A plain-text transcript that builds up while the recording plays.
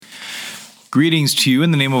Greetings to you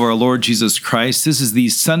in the name of our Lord Jesus Christ. This is the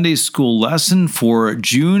Sunday School lesson for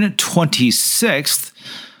June 26th,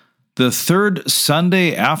 the third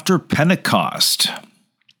Sunday after Pentecost.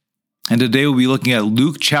 And today we'll be looking at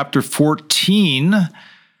Luke chapter 14,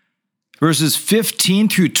 verses 15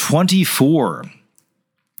 through 24.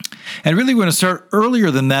 And really we're going to start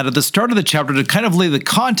earlier than that at the start of the chapter to kind of lay the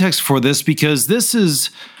context for this, because this is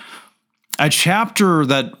a chapter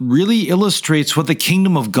that really illustrates what the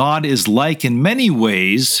kingdom of God is like in many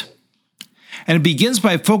ways. And it begins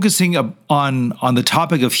by focusing on the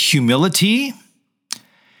topic of humility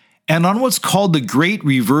and on what's called the Great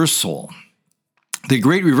Reversal. The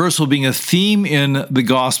Great Reversal being a theme in the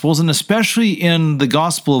Gospels, and especially in the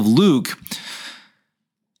Gospel of Luke,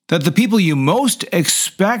 that the people you most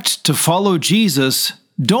expect to follow Jesus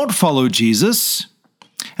don't follow Jesus,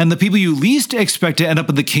 and the people you least expect to end up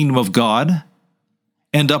in the kingdom of God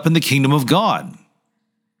end up in the kingdom of God.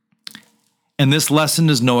 And this lesson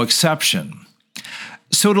is no exception.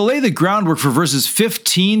 So to lay the groundwork for verses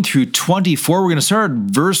 15 through 24, we're going to start at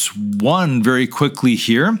verse 1 very quickly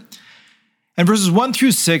here. And verses 1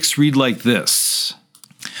 through 6 read like this.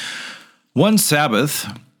 One Sabbath,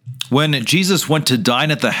 when Jesus went to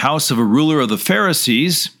dine at the house of a ruler of the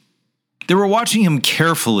Pharisees, they were watching him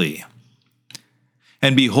carefully.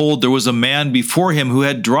 And behold, there was a man before him who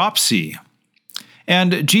had dropsy.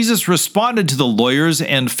 And Jesus responded to the lawyers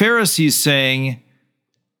and Pharisees, saying,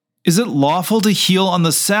 "Is it lawful to heal on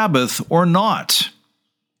the Sabbath or not?"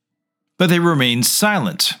 But they remained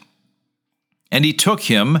silent. And he took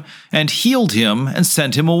him and healed him and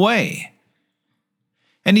sent him away.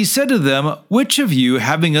 And he said to them, "Which of you,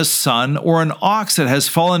 having a son or an ox that has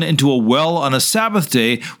fallen into a well on a Sabbath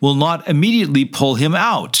day, will not immediately pull him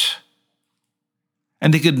out?"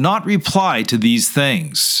 And they could not reply to these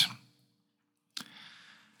things.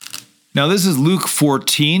 Now this is Luke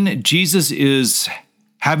 14. Jesus is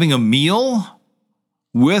having a meal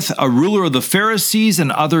with a ruler of the Pharisees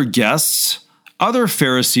and other guests, other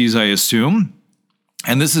Pharisees, I assume.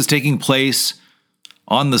 And this is taking place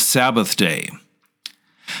on the Sabbath day.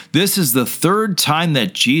 This is the third time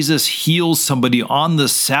that Jesus heals somebody on the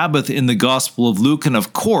Sabbath in the Gospel of Luke. And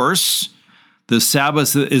of course, the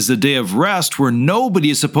Sabbath is the day of rest where nobody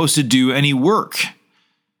is supposed to do any work.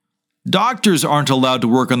 Doctors aren't allowed to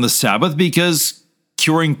work on the Sabbath because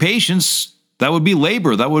curing patients, that would be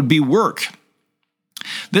labor, that would be work.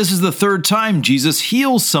 This is the third time Jesus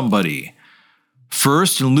heals somebody.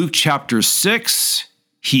 First, in Luke chapter 6,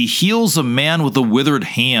 he heals a man with a withered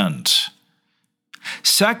hand.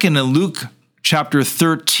 Second, in Luke chapter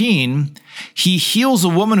 13, he heals a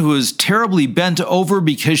woman who is terribly bent over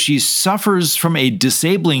because she suffers from a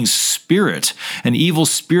disabling spirit. An evil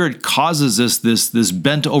spirit causes this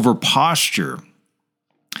bent over posture.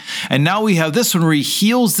 And now we have this one where he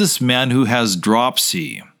heals this man who has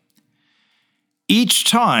dropsy. Each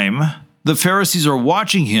time the Pharisees are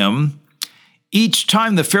watching him, each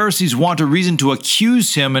time the Pharisees want a reason to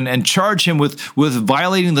accuse him and charge him with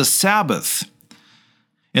violating the Sabbath.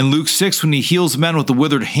 In Luke 6, when he heals men with the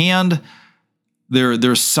withered hand,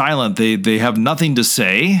 they're silent. They have nothing to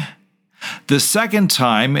say. The second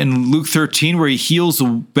time, in Luke 13, where he heals a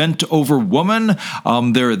bent-over woman,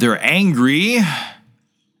 they're angry.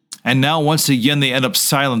 And now, once again, they end up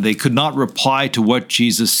silent. They could not reply to what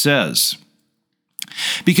Jesus says.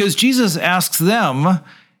 Because Jesus asks them,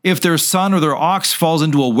 if their son or their ox falls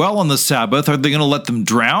into a well on the Sabbath, are they going to let them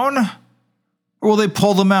drown? Or will they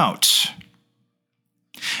pull them out?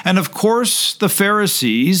 And of course, the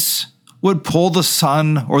Pharisees would pull the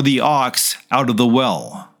son or the ox out of the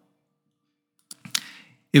well.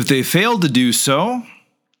 If they failed to do so,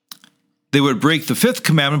 they would break the fifth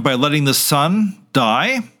commandment by letting the son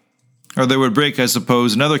die, or they would break, I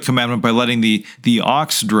suppose, another commandment by letting the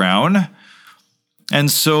ox drown.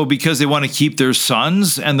 And so, because they want to keep their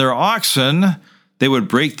sons and their oxen, they would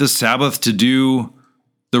break the Sabbath to do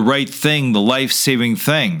the right thing, the life-saving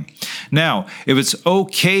thing. Now, if it's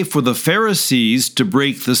okay for the Pharisees to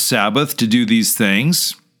break the Sabbath to do these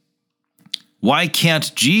things, why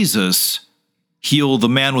can't Jesus heal the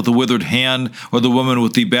man with the withered hand or the woman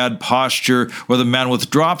with the bad posture or the man with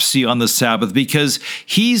dropsy on the Sabbath? Because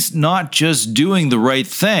he's not just doing the right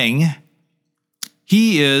thing,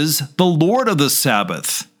 he is the Lord of the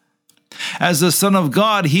Sabbath. As the Son of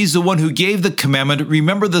God, he's the one who gave the commandment,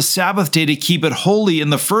 remember the Sabbath day to keep it holy in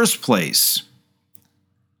the first place.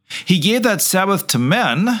 He gave that Sabbath to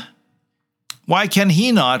men. Why can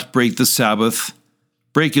he not break the Sabbath,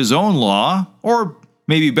 break his own law, or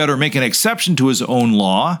maybe better, make an exception to his own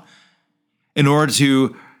law in order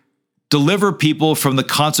to deliver people from the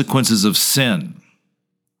consequences of sin?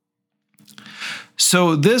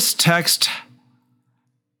 So this text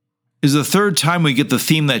is the third time we get the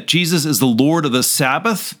theme that Jesus is the Lord of the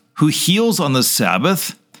Sabbath, who heals on the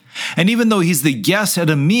Sabbath. And even though he's the guest at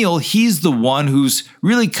a meal, he's the one who's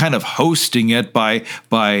really kind of hosting it by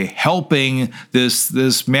helping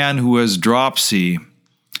this man who has dropsy.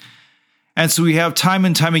 And so we have time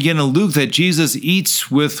and time again in Luke that Jesus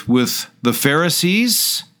eats with the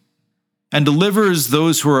Pharisees and delivers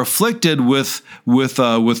those who are afflicted with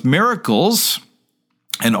miracles.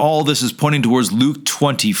 And all this is pointing towards Luke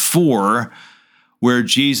 24, where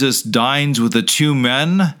Jesus dines with the two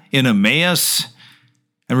men in Emmaus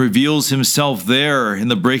and reveals himself there in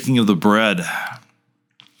the breaking of the bread.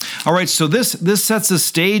 All right, so this sets the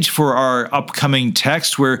stage for our upcoming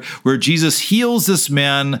text where Jesus heals this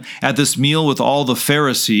man at this meal with all the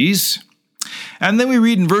Pharisees. And then we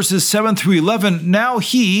read in verses 7 through 11, now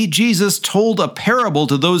he, Jesus, told a parable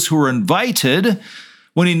to those who were invited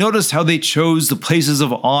when he noticed how they chose the places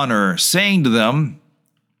of honor, saying to them,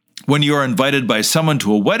 when you are invited by someone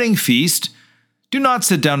to a wedding feast, do not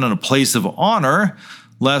sit down in a place of honor,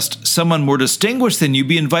 lest someone more distinguished than you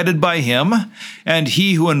be invited by him, and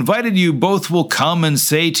he who invited you both will come and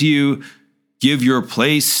say to you, give your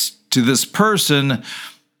place to this person,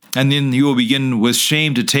 and then you will begin with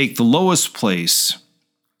shame to take the lowest place.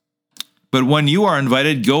 But when you are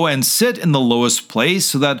invited, go and sit in the lowest place,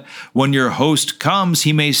 so that when your host comes,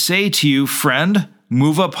 he may say to you, friend,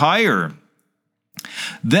 move up higher.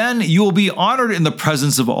 Then you will be honored in the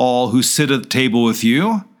presence of all who sit at the table with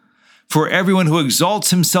you. For everyone who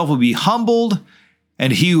exalts himself will be humbled,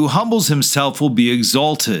 and he who humbles himself will be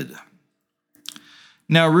exalted.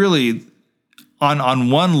 Now, really, on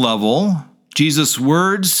one level, Jesus'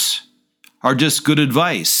 words are just good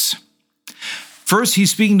advice. First,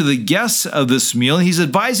 he's speaking to the guests of this meal. He's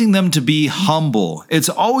advising them to be humble. It's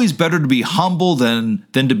always better to be humble than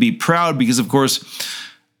to be proud, because, of course,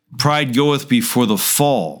 pride goeth before the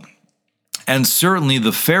fall. And certainly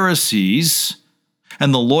the Pharisees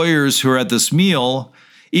and the lawyers who are at this meal,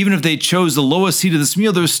 even if they chose the lowest seat of this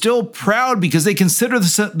meal, they're still proud because they consider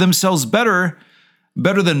themselves better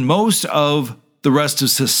than most of the rest of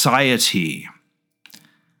society.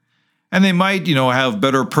 And they might, have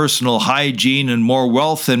better personal hygiene and more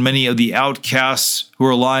wealth than many of the outcasts who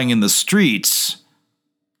are lying in the streets.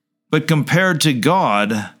 But compared to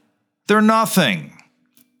God, they're nothing.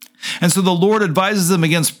 And so the Lord advises them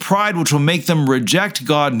against pride, which will make them reject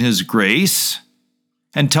God and his grace,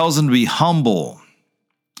 and tells them to be humble.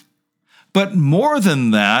 But more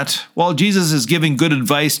than that, while Jesus is giving good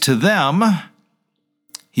advice to them,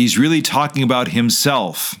 he's really talking about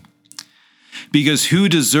himself. Because who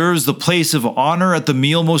deserves the place of honor at the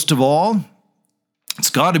meal most of all? It's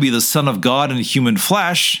got to be the Son of God in human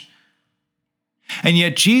flesh. And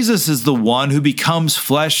yet Jesus is the one who becomes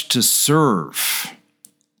flesh to serve.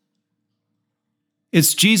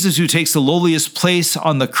 It's Jesus who takes the lowliest place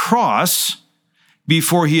on the cross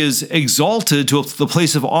before he is exalted to the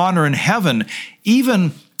place of honor in heaven.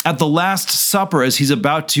 Even at the Last Supper, as he's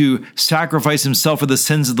about to sacrifice himself for the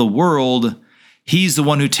sins of the world, he's the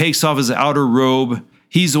one who takes off his outer robe.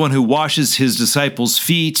 He's the one who washes his disciples'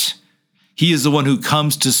 feet. He is the one who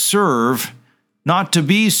comes to serve, not to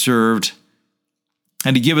be served,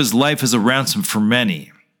 and to give his life as a ransom for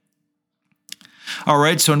many. All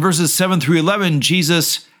right, so in verses 7 through 11,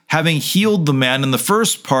 Jesus, having healed the man in the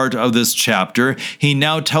first part of this chapter, he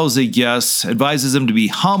now tells the guests, advises them to be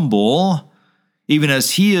humble, even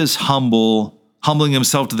as he is humble, humbling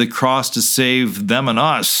himself to the cross to save them and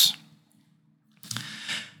us.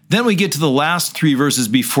 Then we get to the last three verses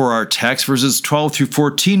before our text, verses 12 through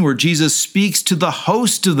 14, where Jesus speaks to the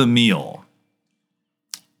host of the meal.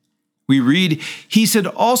 We read, he said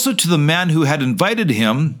also to the man who had invited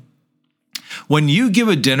him, when you give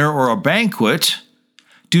a dinner or a banquet,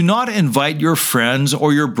 do not invite your friends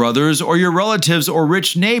or your brothers or your relatives or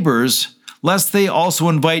rich neighbors, lest they also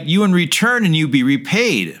invite you in return and you be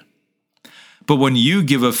repaid. But when you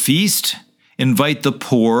give a feast, invite the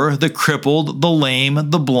poor, the crippled, the lame,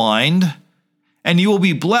 the blind, and you will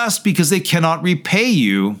be blessed because they cannot repay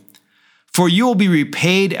you, for you will be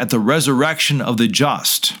repaid at the resurrection of the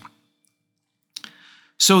just.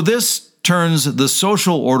 So this turns the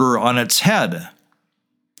social order on its head.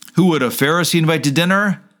 Who would a Pharisee invite to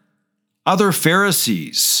dinner? Other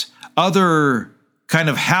Pharisees, other kind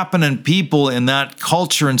of happening people in that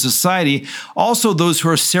culture and society, also those who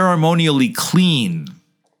are ceremonially clean.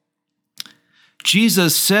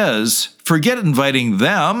 Jesus says, forget inviting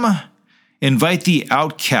them, invite the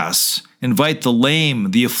outcasts, invite the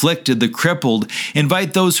lame, the afflicted, the crippled,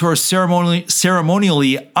 invite those who are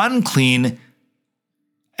ceremonially unclean,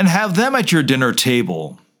 and have them at your dinner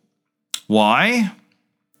table. Why?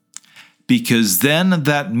 Because then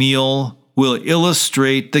that meal will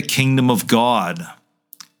illustrate the kingdom of God,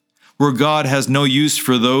 where God has no use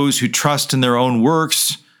for those who trust in their own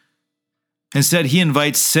works. Instead, he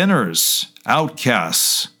invites sinners,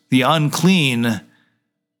 outcasts, the unclean,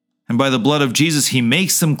 and by the blood of Jesus, he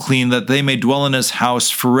makes them clean that they may dwell in his house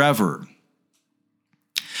forever.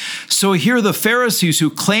 So here the Pharisees who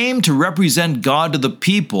claim to represent God to the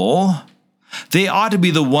people, they ought to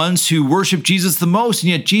be the ones who worship Jesus the most,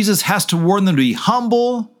 and yet Jesus has to warn them to be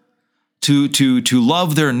humble, to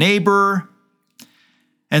love their neighbor,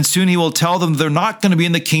 and soon he will tell them they're not going to be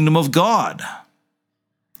in the kingdom of God.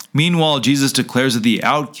 Meanwhile, Jesus declares that the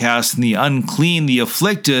outcast and the unclean, the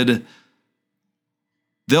afflicted,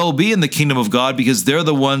 they'll be in the kingdom of God because they're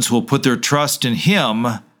the ones who will put their trust in him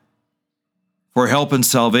for help and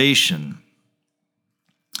salvation.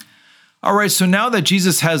 All right, so now that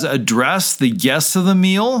Jesus has addressed the guests of the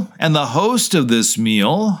meal and the host of this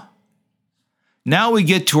meal, now we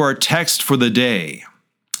get to our text for the day.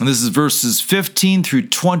 And this is verses 15 through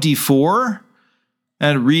 24,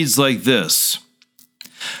 and it reads like this.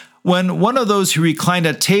 When one of those who reclined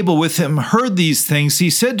at table with him heard these things,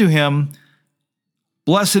 he said to him,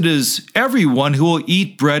 "Blessed is everyone who will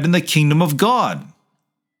eat bread in the kingdom of God."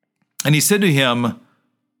 And he said to him,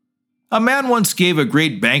 "A man once gave a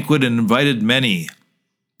great banquet and invited many.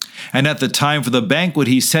 And at the time for the banquet,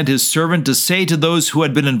 he sent his servant to say to those who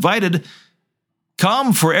had been invited,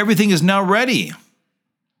 'Come, for everything is now ready.'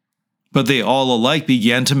 But they all alike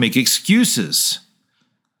began to make excuses.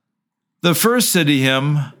 The first said to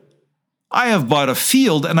him, 'I have bought a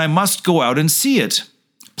field and I must go out and see it.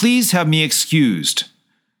 Please have me excused.'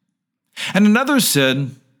 And another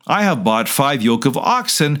said, 'I have bought 5 yoke of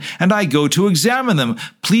oxen and I go to examine them.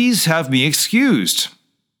 Please have me excused.'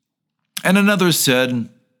 And another said,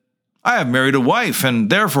 'I have married a wife and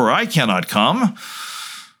therefore I cannot come.'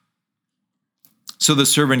 So the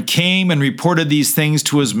servant came and reported these things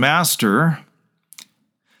to his master.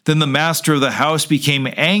 Then the master of the house became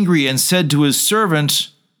angry and said to his servant,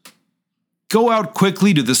 'Go out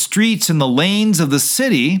quickly to the streets and the lanes of the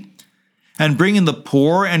city and bring in the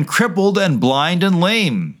poor and crippled and blind and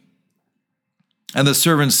lame.' And the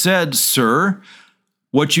servant said, 'Sir,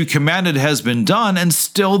 what you commanded has been done, and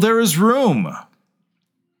still there is room.'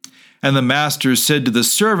 And the master said to the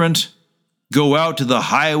servant, 'Go out to the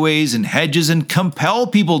highways and hedges and compel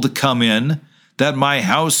people to come in, that my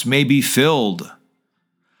house may be filled.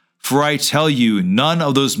 For I tell you, none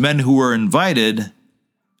of those men who were invited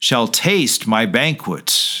shall taste my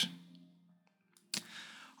banquet.'"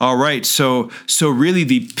 All right, so really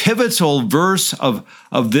the pivotal verse of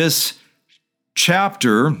this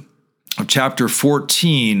chapter, of chapter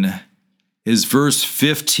 14, is verse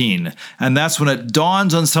 15. And that's when it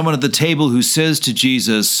dawns on someone at the table who says to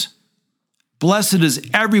Jesus, "Blessed is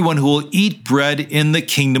everyone who will eat bread in the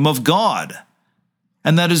kingdom of God."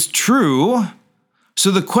 And that is true. So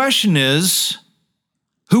the question is,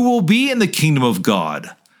 who will be in the kingdom of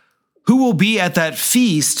God? Who will be at that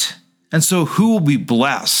feast? And so who will be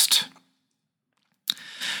blessed?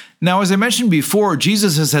 Now, as I mentioned before,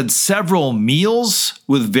 Jesus has had several meals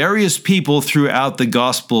with various people throughout the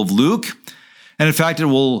Gospel of Luke. And in fact,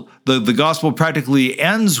 the gospel practically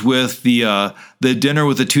ends with the dinner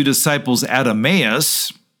with the 2 disciples at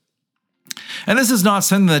Emmaus. And this is not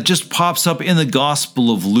something that just pops up in the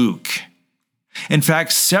Gospel of Luke. In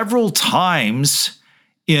fact, several times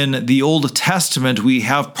in the Old Testament, we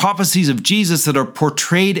have prophecies of Jesus that are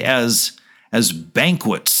portrayed as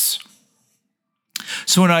banquets.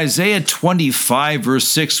 So in Isaiah 25, verse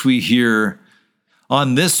 6, we hear,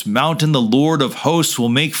 "On this mountain the Lord of hosts will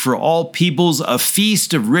make for all peoples a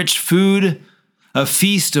feast of rich food, a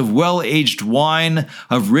feast of well-aged wine,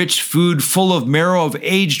 of rich food full of marrow, of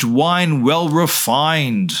aged wine well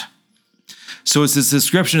refined." So it's this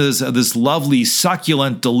description of this lovely,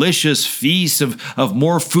 succulent, delicious feast of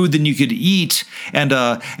more food than you could eat.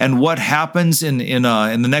 And what happens in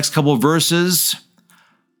the next couple of verses?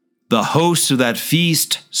 The host of that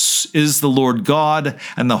feast is the Lord God,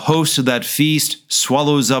 and the host of that feast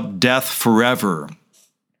swallows up death forever.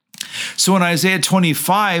 So in Isaiah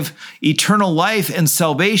 25, eternal life and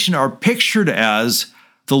salvation are pictured as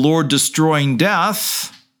the Lord destroying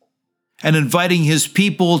death and inviting his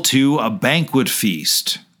people to a banquet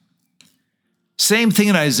feast. Same thing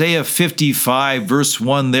in Isaiah 55, verse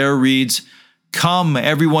 1 there reads, "Come,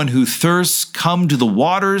 everyone who thirsts, come to the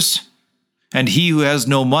waters. And he who has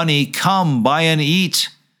no money, come, buy and eat.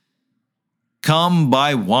 Come,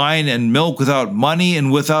 buy wine and milk without money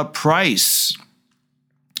and without price."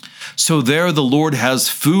 So there the Lord has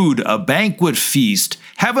food, a banquet feast,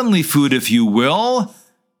 heavenly food, if you will.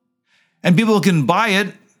 and people can buy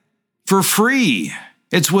it for free.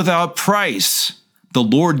 It's without price. The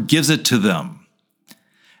Lord gives it to them.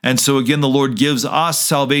 And so again, the Lord gives us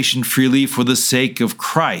salvation freely for the sake of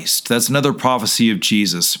Christ. That's another prophecy of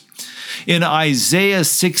Jesus. In Isaiah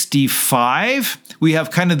 65, we have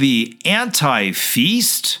kind of the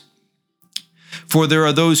anti-feast. For there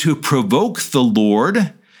are those who provoke the Lord,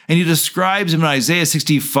 and he describes him in Isaiah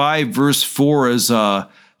 65, verse 4, as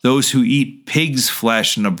those who eat pig's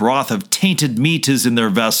flesh, and a broth of tainted meat is in their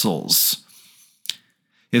vessels.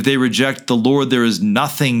 If they reject the Lord, there is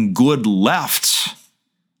nothing good left.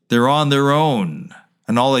 They're on their own,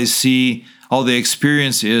 and all they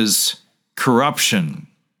experience is corruption.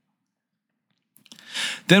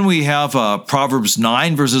 Then we have Proverbs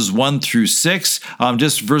 9, verses 1 through 6,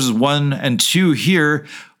 just verses 1 and 2 here.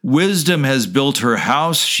 Wisdom has built her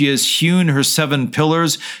house. She has hewn her 7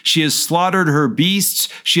 pillars. She has slaughtered her beasts.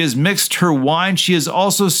 She has mixed her wine. She has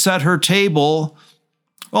also set her table.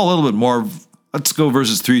 Well, a little bit more. Let's go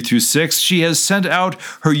verses 3 through 6. She has sent out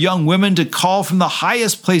her young women to call from the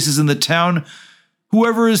highest places in the town.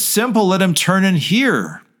 Whoever is simple, let him turn and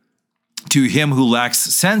hear. To him who lacks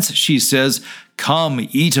sense, she says, come,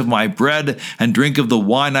 eat of my bread and drink of the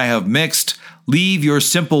wine I have mixed. Leave your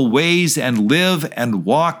simple ways and live and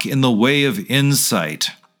walk in the way of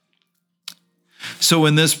insight. So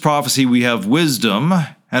in this prophecy, we have wisdom.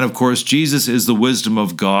 And of course, Jesus is the wisdom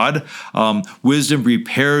of God. Wisdom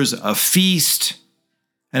prepares a feast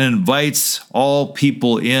and invites all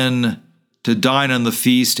people in to dine on the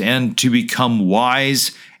feast and to become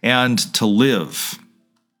wise and to live.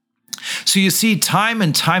 So you see, time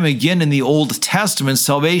and time again in the Old Testament,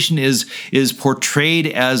 salvation is portrayed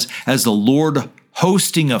as the Lord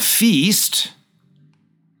hosting a feast.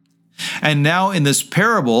 And now in this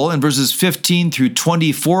parable, in verses 15 through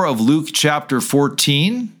 24 of Luke chapter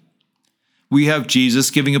 14, we have Jesus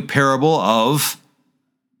giving a parable of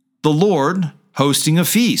the Lord hosting a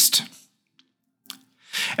feast.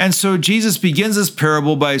 And so Jesus begins this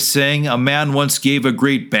parable by saying, a man once gave a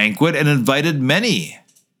great banquet and invited many.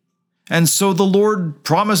 And so the Lord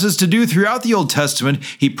promises to do throughout the Old Testament.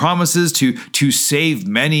 He promises to save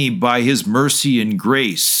many by his mercy and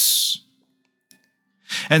grace.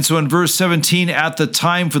 And so in verse 17, at the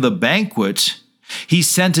time for the banquet, he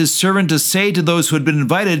sent his servant to say to those who had been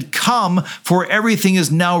invited, come, for everything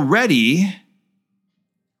is now ready.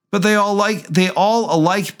 But they all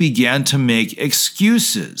alike began to make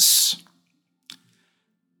excuses.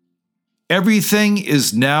 Everything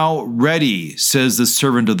is now ready, says the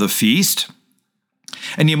servant of the feast.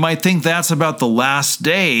 And you might think that's about the last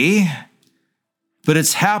day, but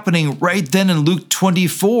it's happening right then in Luke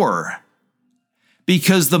 24.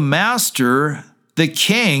 Because the master, the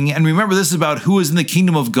king, and remember this is about who is in the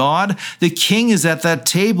kingdom of God, the king is at that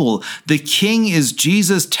table. The king is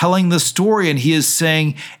Jesus telling the story, and he is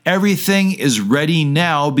saying, everything is ready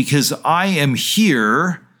now because I am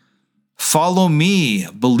here. Follow me,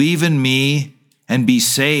 believe in me, and be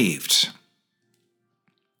saved.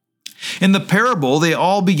 In the parable, they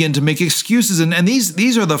all begin to make excuses, and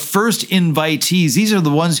these are the first invitees. These are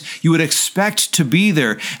the ones you would expect to be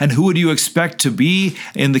there. And who would you expect to be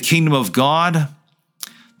in the kingdom of God?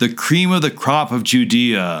 The cream of the crop of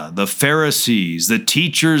Judea, the Pharisees, the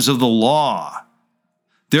teachers of the law.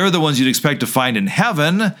 They're the ones you'd expect to find in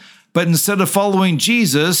heaven, but instead of following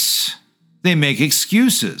Jesus, they make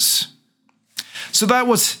excuses. So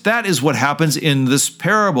that is what happens in this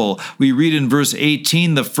parable. We read in verse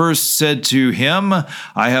 18, the first said to him,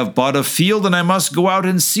 I have bought a field and I must go out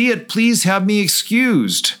and see it. Please have me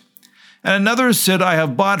excused. And another said, I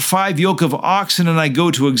have bought 5 yoke of oxen and I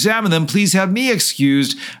go to examine them. Please have me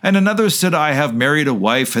excused. And another said, I have married a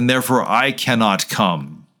wife and therefore I cannot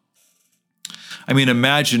come. I mean,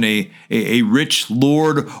 imagine a rich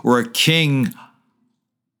lord or a king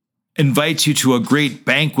invites you to a great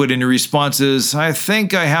banquet and your response is, I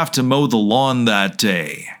think I have to mow the lawn that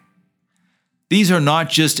day. These are not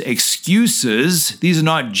just excuses. These are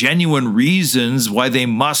not genuine reasons why they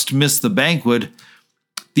must miss the banquet.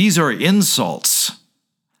 These are insults.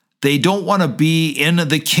 They don't want to be in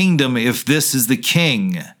the kingdom if this is the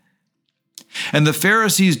king. And the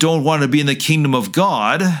Pharisees don't want to be in the kingdom of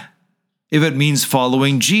God if it means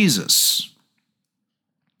following Jesus.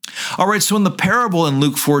 All right, so in the parable in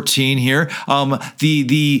Luke 14 here,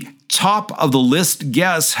 the top of the list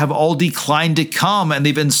guests have all declined to come, and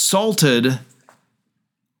they've insulted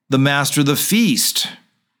the master of the feast.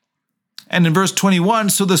 And in verse 21,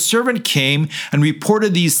 so the servant came and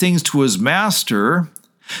reported these things to his master.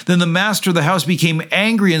 Then the master of the house became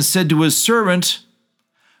angry and said to his servant,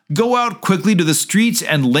 go out quickly to the streets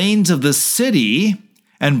and lanes of the city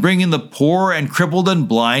and bring in the poor and crippled and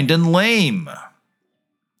blind and lame.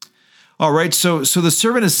 All right, so the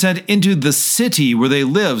servant is sent into the city where they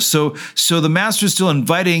live. So the master is still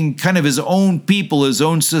inviting kind of his own people, his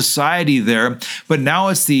own society there, but now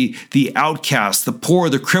it's the outcast, the poor,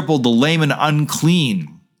 the crippled, the lame, and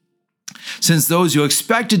unclean. Since those who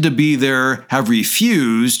expected to be there have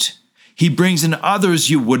refused, he brings in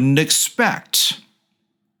others you wouldn't expect.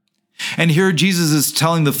 And here Jesus is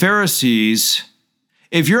telling the Pharisees,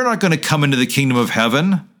 if you're not going to come into the kingdom of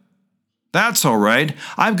heaven, that's all right.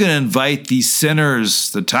 I'm going to invite the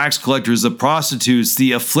sinners, the tax collectors, the prostitutes,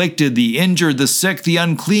 the afflicted, the injured, the sick, the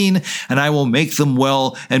unclean, and I will make them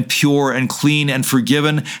well and pure and clean and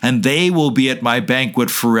forgiven, and they will be at my banquet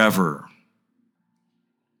forever.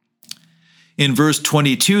 In verse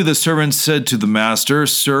 22, the servant said to the master,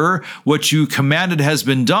 Sir, what you commanded has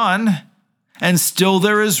been done, and still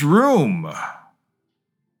there is room.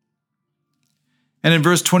 And in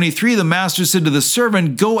verse 23, the master said to the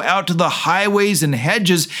servant, Go out to the highways and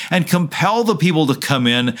hedges and compel the people to come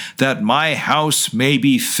in, that my house may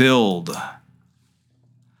be filled.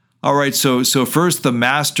 All right, so first the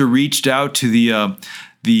master reached out to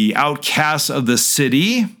the outcasts of the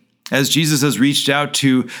city, as Jesus has reached out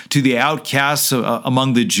to the outcasts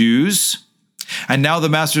among the Jews. And now the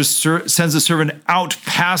master sends the servant out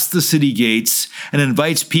past the city gates and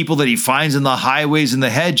invites people that he finds in the highways and the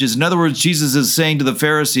hedges. In other words, Jesus is saying to the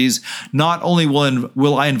Pharisees, not only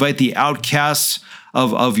will I invite the outcasts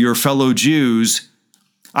of your fellow Jews,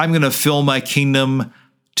 I'm going to fill my kingdom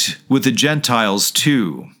with the Gentiles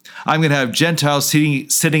too. I'm going to have Gentiles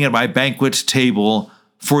sitting at my banquet table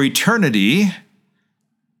for eternity.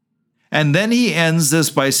 And then he ends this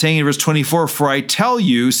by saying in verse 24, For I tell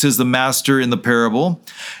you, says the master in the parable,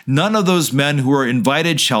 none of those men who are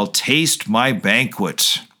invited shall taste my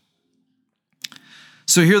banquet.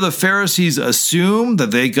 So here the Pharisees assume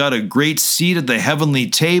that they got a great seat at the heavenly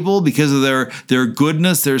table because of their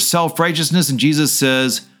goodness, their self-righteousness, and Jesus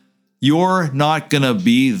says, you're not going to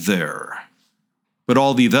be there, but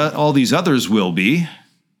all these others will be.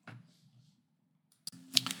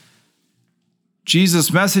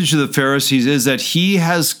 Jesus' message to the Pharisees is that he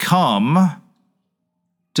has come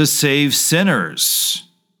to save sinners.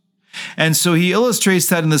 And so he illustrates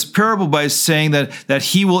that in this parable by saying that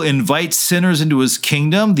he will invite sinners into his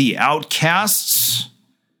kingdom, the outcasts,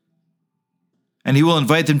 and he will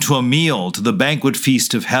invite them to a meal, to the banquet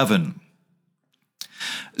feast of heaven.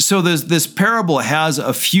 So this parable has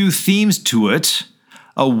a few themes to it.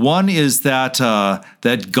 One is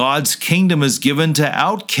that God's kingdom is given to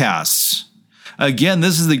outcasts. Again,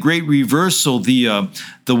 this is the great reversal. The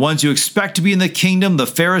ones you expect to be in the kingdom, the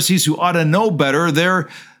Pharisees who ought to know better,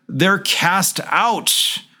 they're cast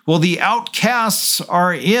out. Well, the outcasts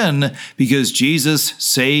are in because Jesus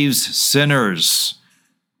saves sinners.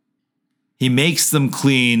 He makes them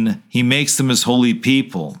clean. He makes them his holy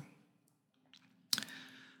people.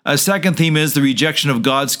 A second theme is the rejection of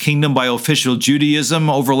God's kingdom by official Judaism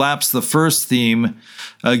overlaps the first theme.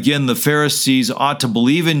 Again, the Pharisees ought to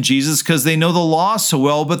believe in Jesus because they know the law so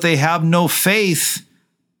well, but they have no faith.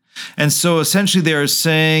 And so essentially they are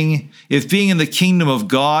saying, if being in the kingdom of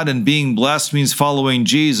God and being blessed means following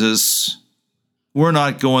Jesus, we're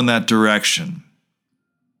not going that direction.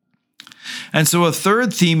 And so a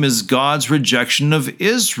third theme is God's rejection of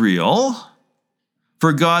Israel.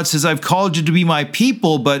 For God says, I've called you to be my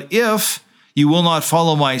people, but if you will not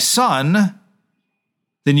follow my Son,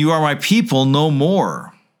 then you are my people no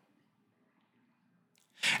more.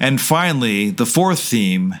 And finally, the fourth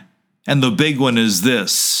theme, and the big one, is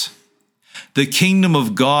this. The kingdom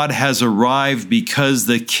of God has arrived because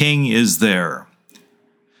the King is there.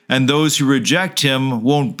 And those who reject him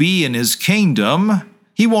won't be in his kingdom.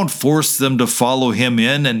 He won't force them to follow him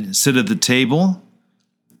in and sit at the table.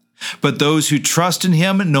 But those who trust in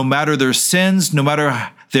him, no matter their sins, no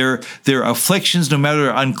matter their afflictions, no matter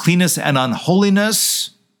their uncleanness and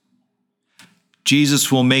unholiness,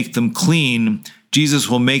 Jesus will make them clean, Jesus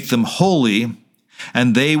will make them holy,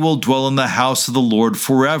 and they will dwell in the house of the Lord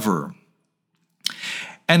forever.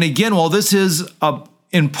 And again, while this is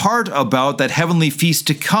in part about that heavenly feast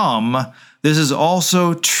to come, this is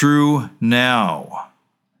also true now.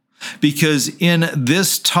 Because in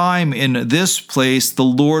this time, in this place, the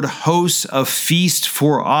Lord hosts a feast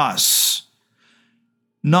for us.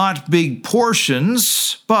 Not big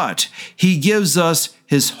portions, but he gives us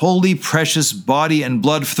his holy, precious body and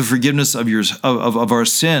blood for the forgiveness of our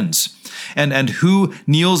sins. And who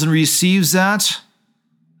kneels and receives that?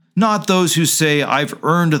 Not those who say, I've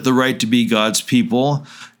earned the right to be God's people.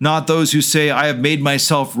 Not those who say, I have made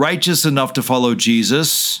myself righteous enough to follow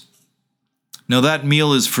Jesus. No, that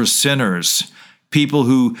meal is for sinners. people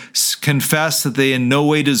who confess that they in no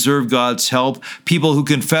way deserve God's help, people who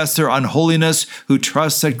confess their unholiness, who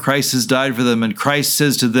trust that Christ has died for them, and Christ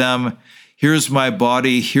says to them, here's my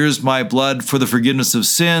body, here's my blood for the forgiveness of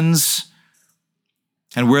sins.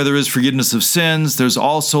 And where there is forgiveness of sins, there's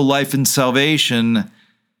also life and salvation,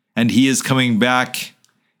 and he is coming back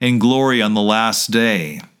in glory on the last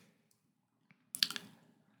day.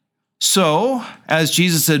 So, as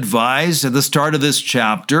Jesus advised at the start of this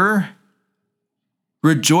chapter,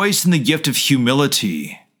 rejoice in the gift of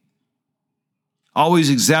humility. Always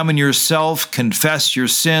examine yourself, confess your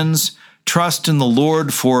sins, trust in the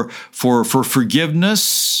Lord for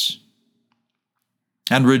forgiveness,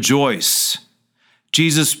 and rejoice.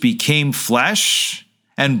 Jesus became flesh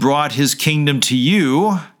and brought his kingdom to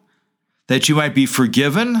you, that you might be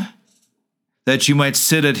forgiven, that you might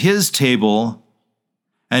sit at his table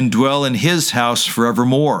and dwell in his house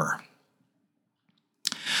forevermore.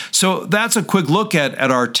 So that's a quick look at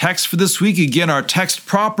our text for this week. Again, our text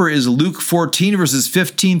proper is Luke 14, verses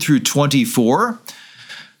 15 through 24.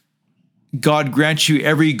 God grant you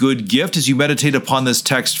every good gift as you meditate upon this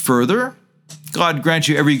text further. God grant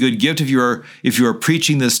you every good gift if you are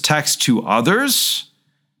preaching this text to others.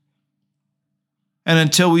 And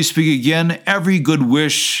until we speak again, every good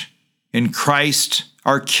wish in Christ,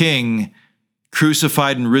 our King,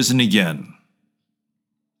 crucified and risen again.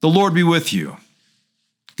 The Lord be with you.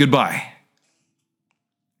 Goodbye.